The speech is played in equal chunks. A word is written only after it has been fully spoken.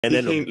and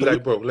He then can't blew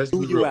like, bro. Let's be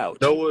you real.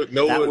 out. Noah, That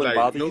Noah, wouldn't like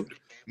bother you?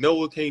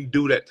 Noah can't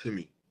do that to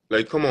me.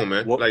 Like, come on,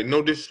 man. What? Like,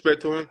 no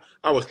disrespect to him.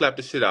 I would slap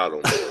the shit out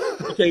of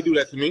him. He can't do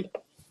that to me.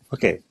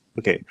 Okay,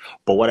 okay.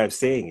 But what I'm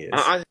saying is,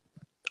 I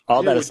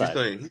all hear that what you're aside,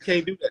 saying. He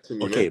can't do that to me,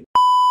 man.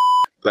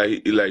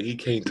 okay, Like he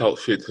can't talk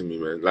shit to me,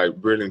 man. Like,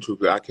 really and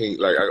truthfully, I can't.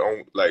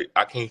 Like,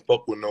 I can't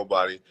fuck with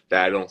nobody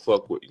that I don't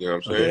fuck with. You know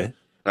what I'm saying?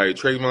 okay, Like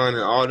Trayvon and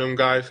all them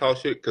guys talk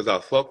shit because I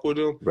fuck with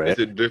them. right? It's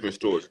a different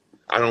story.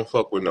 I don't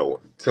fuck with no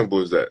one.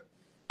 Simple as that.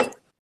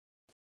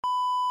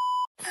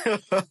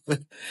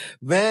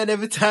 Man,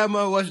 every time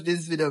I watch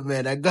this video,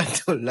 man, I got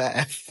to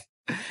laugh.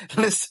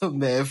 Listen,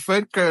 man,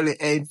 Fred Kerley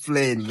ain't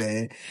playing,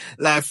 man.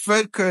 Like,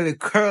 Fred Kerley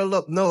curl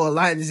up Noah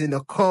Lyles in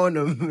the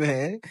corner,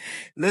 man.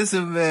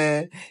 Listen,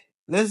 man.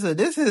 Listen,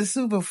 this is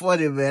super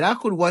funny, man. I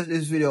could watch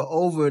this video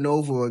over and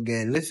over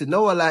again. Listen,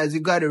 Noah Lyles, you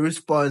got a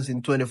response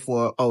in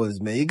 24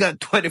 hours, man. You got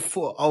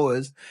 24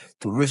 hours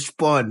to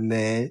respond,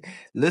 man.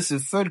 Listen,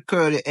 Fred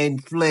Kerley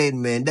ain't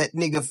playing, man. That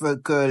nigga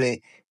Fred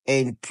Kerley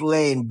ain't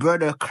playing.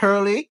 Brother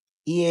Kerley,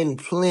 he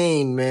ain't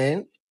playing,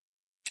 man.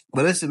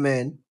 But listen,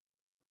 man.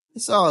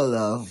 It's all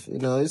love,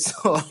 it's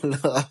all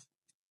love.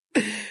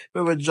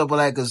 Remember, drop a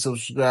like and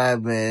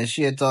subscribe, man.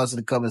 Share thoughts in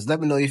the comments. Let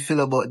me know how you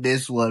feel about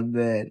this one,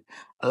 man.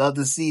 I love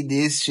to see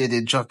this shit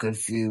in Truck and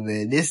Fuel,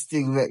 man. This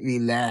thing make me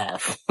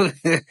laugh.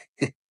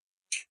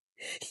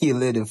 You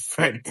little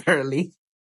Fred Curly.